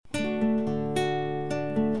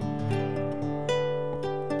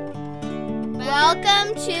Welcome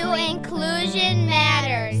to Inclusion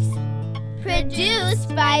Matters, produced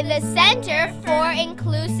by the Center for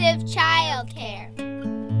Inclusive Childcare,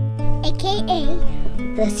 aka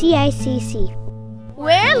the CICC.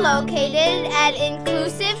 We're located at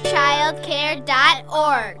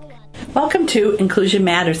inclusivechildcare.org. Welcome to Inclusion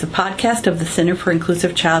Matters, a podcast of the Center for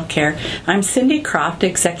Inclusive Childcare. I'm Cindy Croft,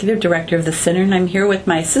 Executive Director of the Center, and I'm here with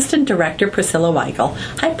my Assistant Director, Priscilla Weigel.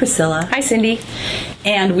 Hi, Priscilla. Hi, Cindy.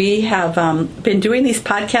 And we have been doing these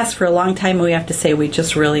podcasts for a long time, and we have to say we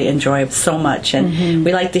just really enjoy them so much. And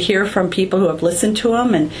we like to hear from people who have listened to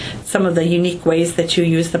them and some of the unique ways that you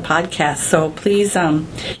use the podcast. So please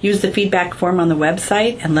use the feedback form on the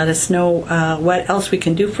website and let us know what else we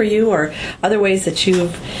can do for you or other ways that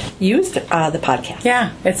you've used the podcast.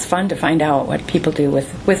 Yeah, it's fun to find out what people do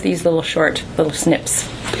with these little snips.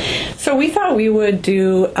 So we thought we would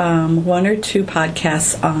do one or two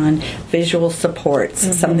podcasts on visual supports,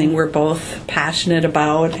 something we're both passionate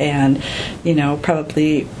about and,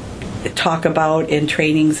 probably talk about in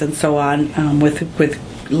trainings and so on with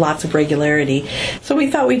lots of regularity. So we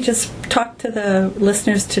thought we'd just talk to the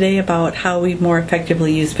listeners today about how we more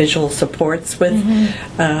effectively use visual supports with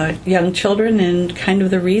young children and kind of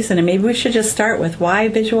the reason. And maybe we should just start with why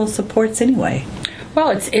visual supports anyway.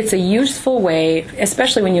 Well, it's a useful way,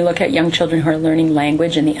 especially when you look at young children who are learning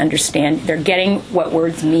language and they're getting what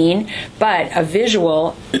words mean, but a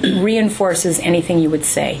visual reinforces anything you would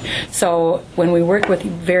say. So when we work with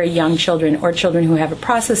very young children or children who have a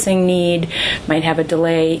processing need, might have a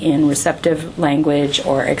delay in receptive language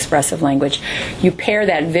or expressive language, you pair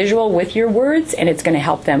that visual with your words and it's going to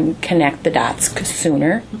help them connect the dots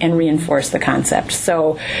sooner and reinforce the concept.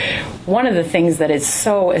 So one of the things that is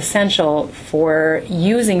so essential for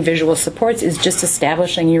using visual supports is just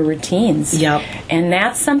establishing your routines. Yep. And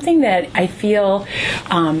that's something that I feel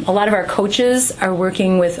a lot of our coaches are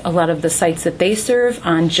working with a lot of the sites that they serve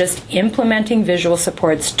on just implementing visual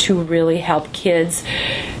supports to really help kids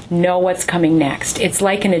know what's coming next. It's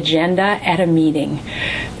like an agenda at a meeting.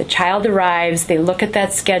 The child arrives, they look at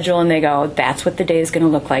that schedule and they go, that's what the day is going to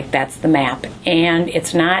look like, that's the map. And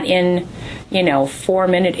it's not in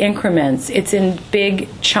 4-minute increments. It's in big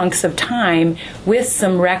chunks of time with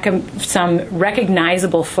some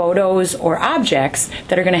recognizable photos or objects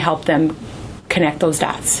that are going to help them connect those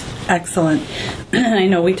dots. Excellent. I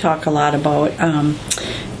know we talk a lot about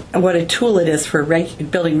what a tool it is for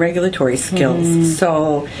building regulatory skills.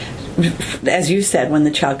 So, as you said, when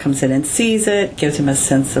the child comes in and sees it, gives him a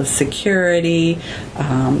sense of security,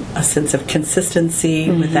 a sense of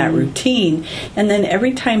consistency with that routine. And then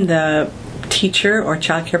every time the teacher or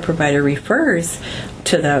child care provider refers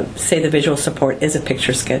to the visual support is a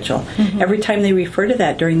picture schedule. Every time they refer to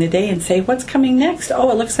that during the day and say, what's coming next?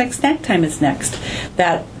 Oh, it looks like snack time is next.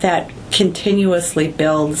 That continuously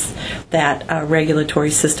builds that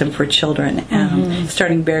regulatory system for children,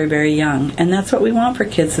 starting very, very young. And that's what we want for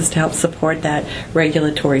kids, is to help support that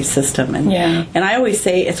regulatory system. And I always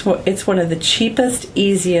say it's one of the cheapest,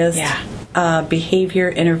 easiest behavior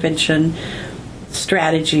intervention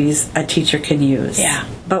strategies a teacher can use. Yeah.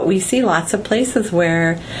 But we see lots of places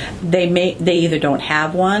where they either don't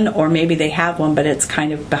have one, or maybe they have one but it's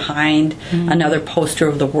kind of behind another poster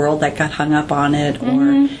of the world that got hung up on it,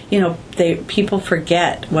 or people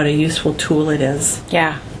forget what a useful tool it is.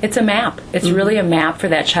 Yeah. It's a map. It's really a map for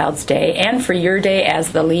that child's day and for your day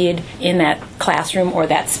as the lead in that classroom or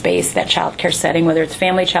that space, that child care setting, whether it's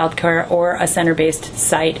family child care or a center-based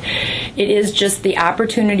site. It is just the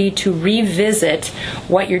opportunity to revisit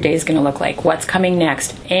what your day is going to look like, what's coming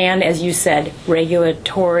next. And as you said,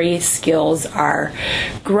 regulatory skills are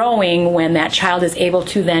growing when that child is able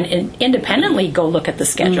to then independently go look at the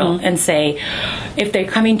schedule and say, if they're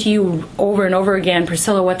coming to you over and over again,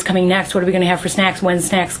 Priscilla, what's coming next? What are we going to have for snacks? When's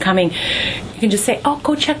snacks coming? You can just say,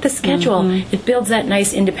 go check the schedule. It builds that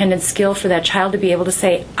nice independent skill for that child to be able to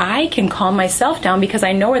say, I can calm myself down because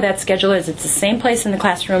I know where that schedule is. It's the same place in the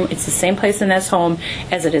classroom. It's the same place in this home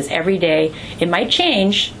as it is every day. It might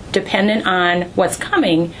change dependent on what's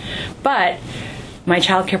coming, but my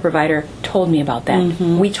child care provider told me about that.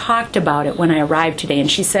 We talked about it when I arrived today,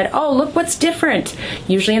 and she said, look what's different.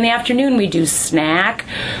 Usually in the afternoon we do snack,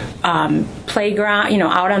 playground,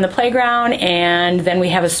 out on the playground, and then we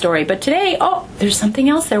have a story. But today, there's something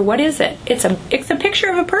else there. What is it? It's a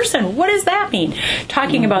picture of a person. What does that mean?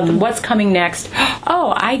 Talking about what's coming next.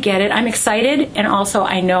 Oh, I get it. I'm excited, and also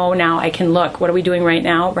I know now I can look. What are we doing right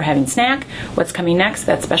now? We're having snack. What's coming next?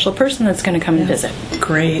 That special person that's going to come and visit.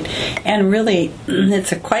 Great. And really,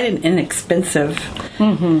 it's quite an inexpensive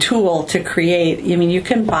tool to create. I mean, you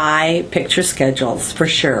can buy picture schedules for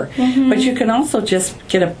sure, but you can also just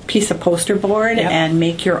get a piece of poster board and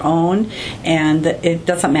make your own, and it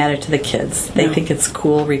doesn't matter to the kids. They think it's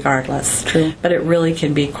cool regardless. True. But it really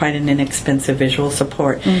can be quite an inexpensive visual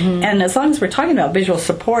support. And as long as we're talking about visual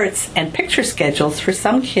supports and picture schedules, for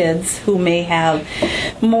some kids who may have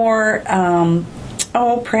more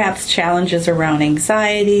perhaps challenges around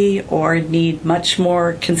anxiety or need much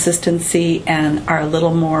more consistency and are a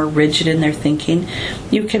little more rigid in their thinking,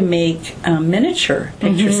 you can make miniature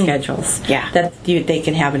picture schedules. That they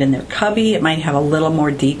can have it in their cubby. It might have a little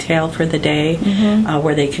more detail for the day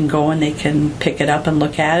where they can go and they can pick it up and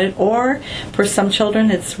look at it. Or for some children,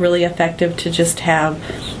 it's really effective to just have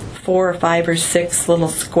 4 or 5 or 6 little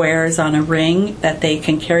squares on a ring that they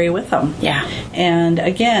can carry with them. And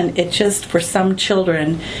again, it just, for some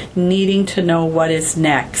children, needing to know what is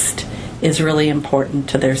next is really important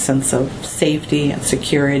to their sense of safety and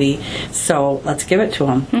security. So let's give it to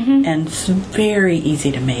them. And it's very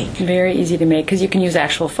easy to make. Very easy to make, because you can use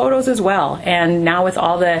actual photos as well. And now with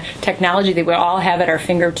all the technology that we all have at our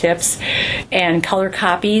fingertips, and color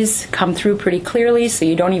copies come through pretty clearly, so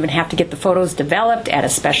you don't even have to get the photos developed at a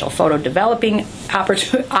special photo developing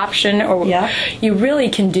option. Or you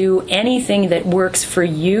really can do anything that works for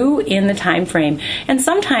you in the time frame. And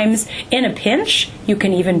sometimes in a pinch, you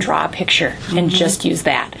can even draw a picture and just use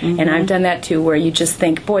that. And I've done that too, where you just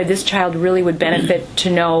think, boy, this child really would benefit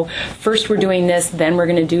to know, first we're doing this, then we're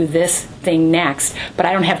going to do this thing next, but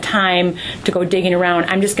I don't have time to go digging around.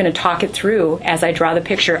 I'm just going to talk it through as I draw the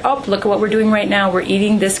picture. Oh, look at what we're doing right now. We're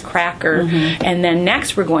eating this cracker, and then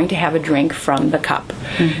next we're going to have a drink from the cup.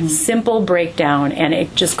 Simple breakdown, and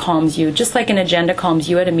it just calms you, just like an agenda calms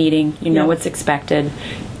you at a meeting. You know what's expected,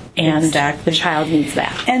 and the child needs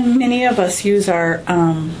that. And many of us use our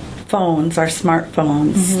phones, our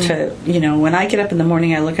smartphones, to, when I get up in the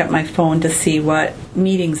morning, I look at my phone to see what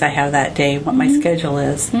meetings I have that day, what my schedule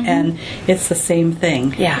is, and it's the same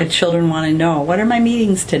thing. The children want to know, what are my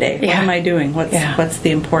meetings today? What am I doing? What's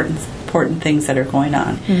the important things that are going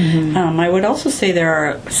on? I would also say there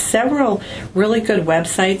are several really good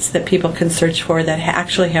websites that people can search for that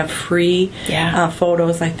actually have free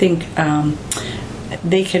photos. I think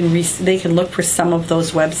they can look for some of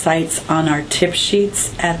those websites on our tip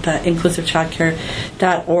sheets at the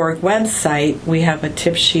inclusivechildcare.org website. We have a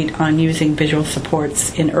tip sheet on using visual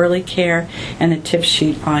supports in early care and a tip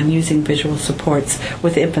sheet on using visual supports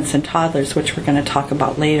with infants and toddlers, which we're going to talk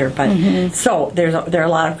about later. But so there are a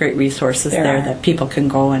lot of great resources there that people can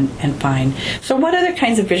go and find. So what other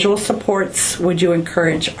kinds of visual supports would you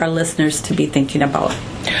encourage our listeners to be thinking about?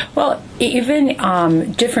 Well,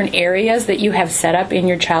 even different areas that you have set up in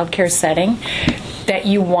your child care setting that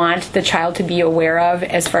you want the child to be aware of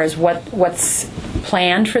as far as what's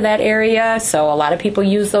planned for that area. So a lot of people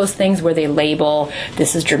use those things where they label,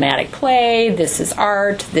 this is dramatic play, this is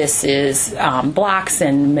art, this is blocks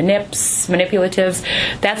and manipulatives.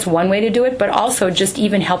 That's one way to do it, but also just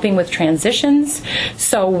even helping with transitions.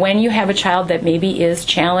 So when you have a child that maybe is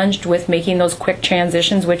challenged with making those quick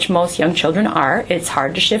transitions, which most young children are, it's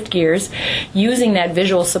hard to shift gears, using that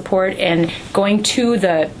visual support and going to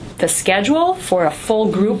the schedule for a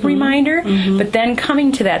full group reminder, but then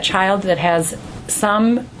coming to that child that has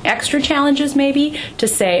some extra challenges maybe to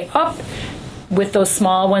say, with those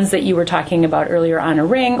small ones that you were talking about earlier on a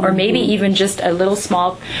ring, or maybe even just a little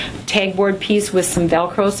small tag board piece with some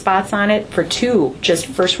Velcro spots on it for 2. Just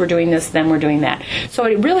first we're doing this, then we're doing that. So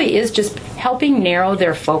it really is just helping narrow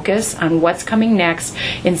their focus on what's coming next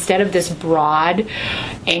instead of this broad,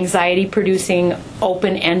 anxiety-producing,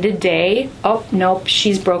 open-ended day. Oh, nope,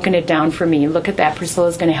 she's broken it down for me. Look at that.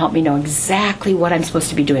 Priscilla's going to help me know exactly what I'm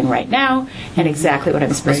supposed to be doing right now and exactly what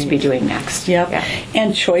I'm supposed to be doing next.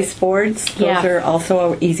 And choice boards. Those are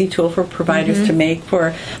also an easy tool for providers to make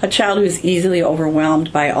for a child who is easily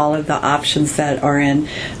overwhelmed by all of the options that are in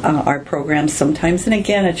our programs sometimes. And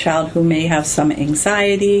again, a child who may have some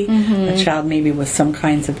anxiety, a child maybe with some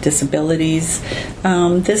kinds of disabilities.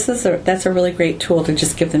 That's a really great tool to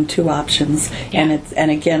just give them 2 options.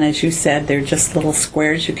 And again, as you said, they're just little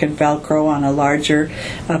squares you can Velcro on a larger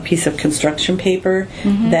piece of construction paper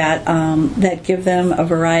that give them a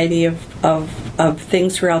variety of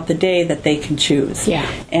things throughout the day that they can choose.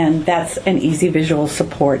 And that's an easy visual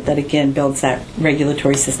support that, again, builds that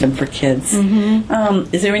regulatory system for kids.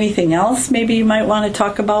 Is there anything else maybe you might want to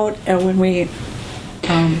talk about when we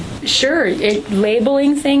Sure.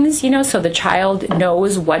 Labeling things, so the child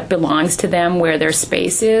knows what belongs to them, where their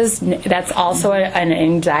space is. That's also an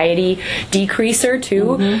anxiety decreaser,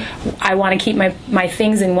 too. I want to keep my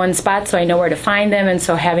things in one spot so I know where to find them, and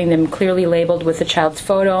so having them clearly labeled with the child's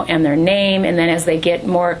photo and their name, and then as they get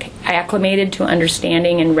more acclimated to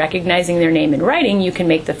understanding and recognizing their name in writing, you can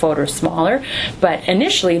make the photo smaller. But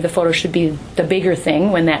initially, the photo should be the bigger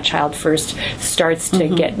thing when that child first starts to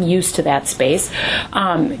get used to that space.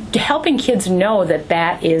 Helping kids know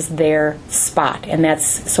that is their spot, and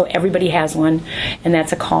that's so everybody has one, and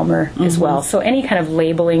that's a calmer as well. So any kind of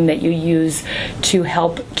labeling that you use to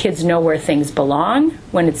help kids know where things belong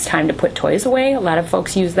when it's time to put toys away, a lot of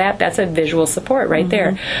folks use that. That's a visual support right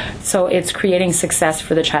there. So it's creating success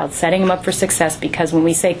for the child, setting them up for success, because when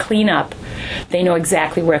we say clean up, they know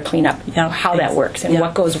exactly where clean up, how that works, and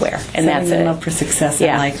what goes where, and setting them up for success.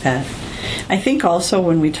 I like that. I think also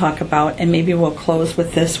when we talk about, and maybe we'll close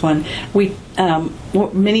with this one,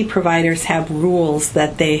 many providers have rules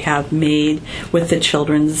that they have made with the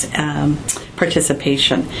children's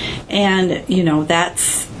participation. And,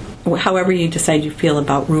 that's however you decide you feel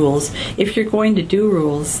about rules. If you're going to do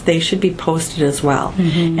rules, they should be posted as well.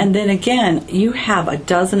 And then again, you have a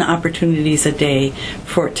dozen opportunities a day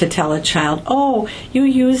to tell a child, oh, you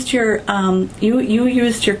used your you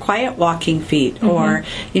used your quiet walking feet, or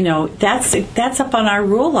that's up on our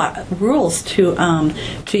rules to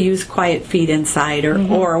use quiet feet inside,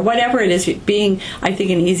 or whatever it is. I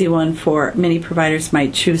think an easy one for many providers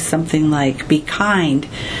might choose something like be kind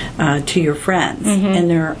to your friends, and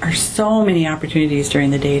there are so many opportunities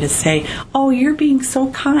during the day to say, oh, you're being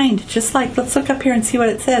so kind. Just like, let's look up here and see what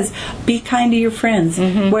it says. Be kind to your friends.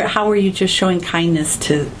 How are you just showing kindness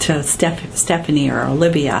to Stephanie or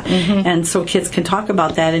Olivia? And so kids can talk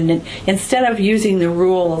about that. And instead of using the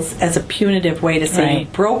rules as a punitive way to say you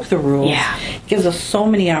broke the rules, it gives us so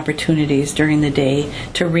many opportunities during the day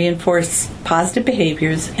to reinforce positive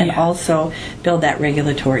behaviors and also build that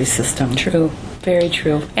regulatory system. True. Very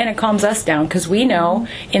true. And it calms us down, because we know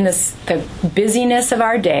in the busyness of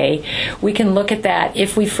our day, we can look at that.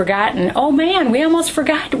 If we've forgotten, oh man, we almost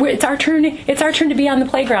forgot. It's our turn to be on the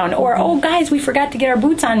playground. Or, oh guys, we forgot to get our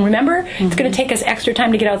boots on. Remember? It's going to take us extra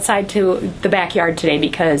time to get outside to the backyard today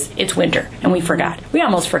because it's winter and we forgot. We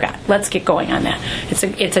almost forgot. Let's get going on that.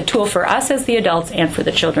 It's a tool for us as the adults and for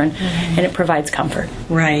the children, and it provides comfort.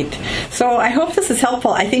 Right. So I hope this is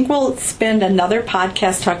helpful. I think we'll spend another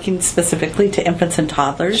podcast talking specifically to infants and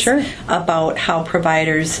toddlers about how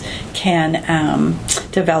providers can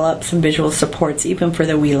develop some visual supports even for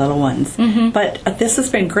the wee little ones. But this has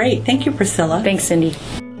been great. Thank you, Priscilla. Thanks, Cindy.